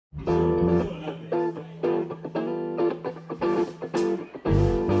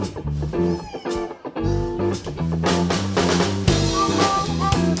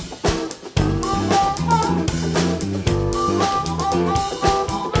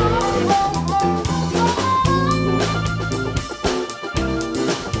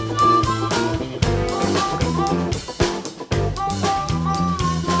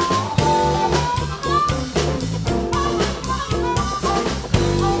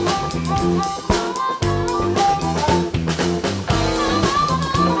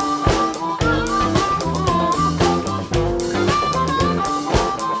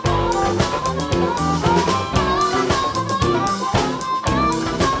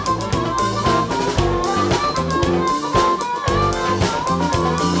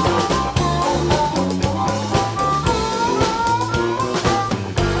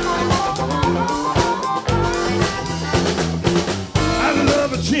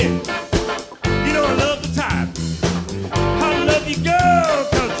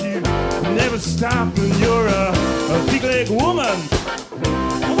Stop and you're a big-leg woman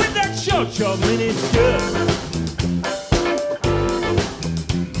with that short mini skirt.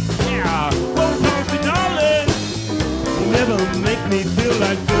 Yeah, well, promise me, darling, you'll never make me feel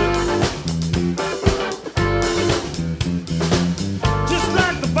like good. Just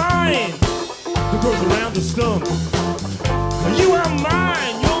like the vine that grows around the stump. You are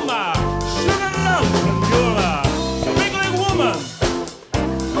mine, you're my sugar lump, and you're a big-leg woman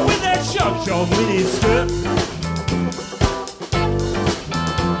with that short mini skirt.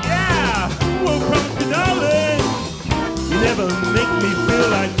 Yeah, well, promise me, darling, you never make me feel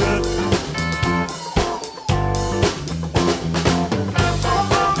like good.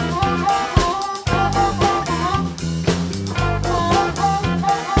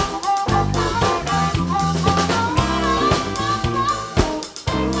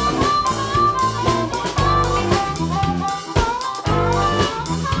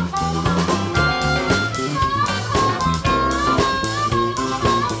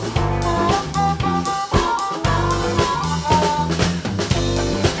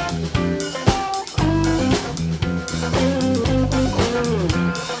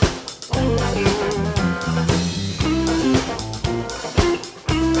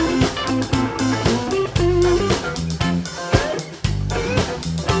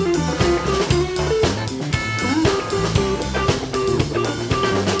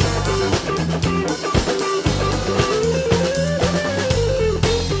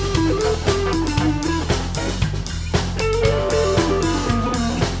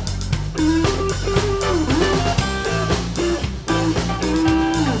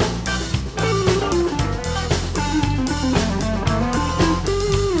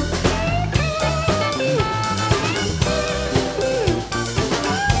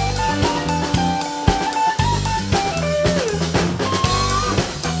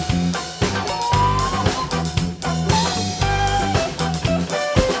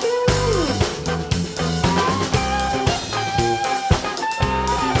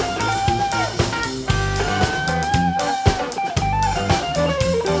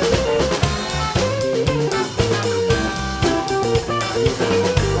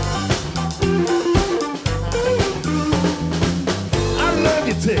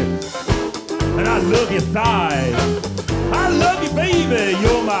 And I love your thighs. I love you, baby.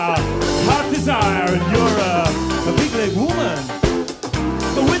 You're my heart desire, and you're a big-leg woman,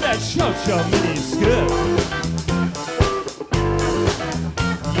 but with that short mini skirt.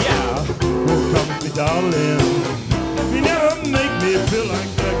 Yeah, oh, promise me, darling, you never make me feel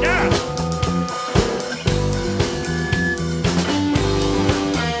like that. Yeah.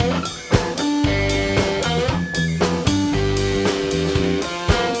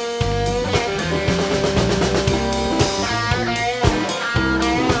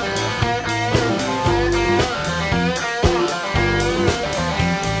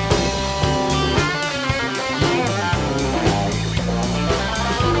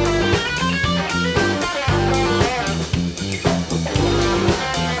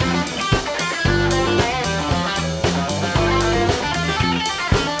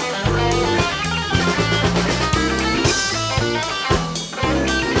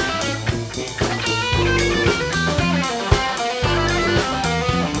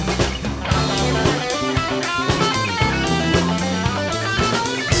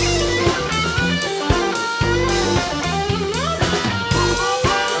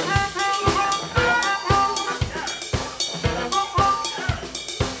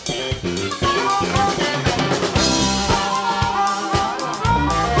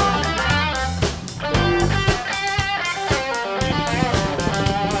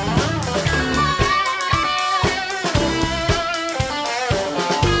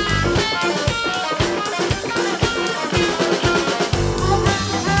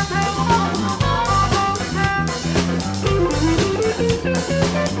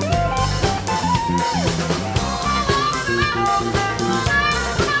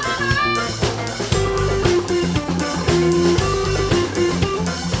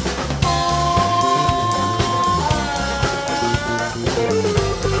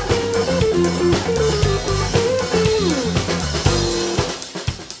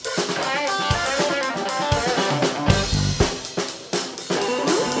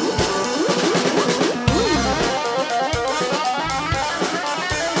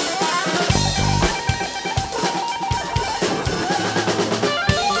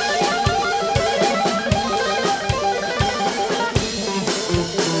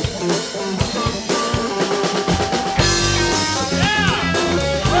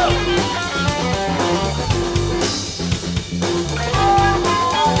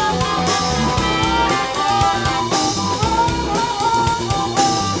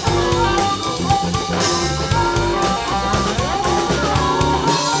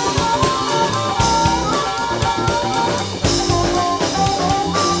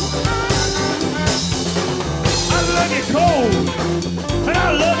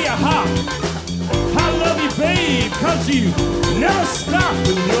 'cause you never stop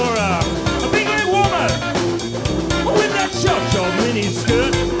when you're a big leg woman with that short mini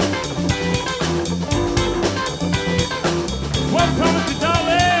skirt. Well, promise me,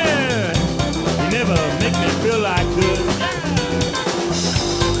 darling, you never make me feel like good.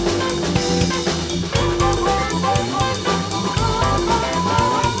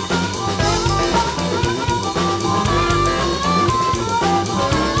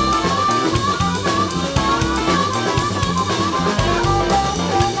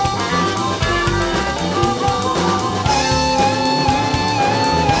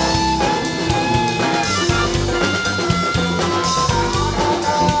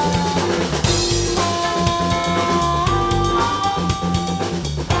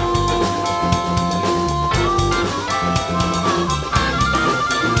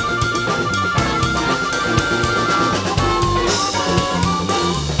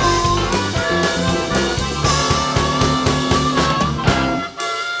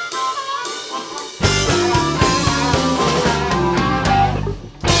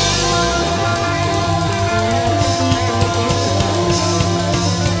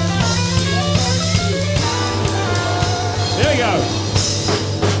 There you go.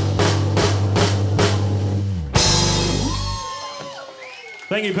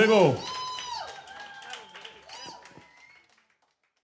 Thank you, people.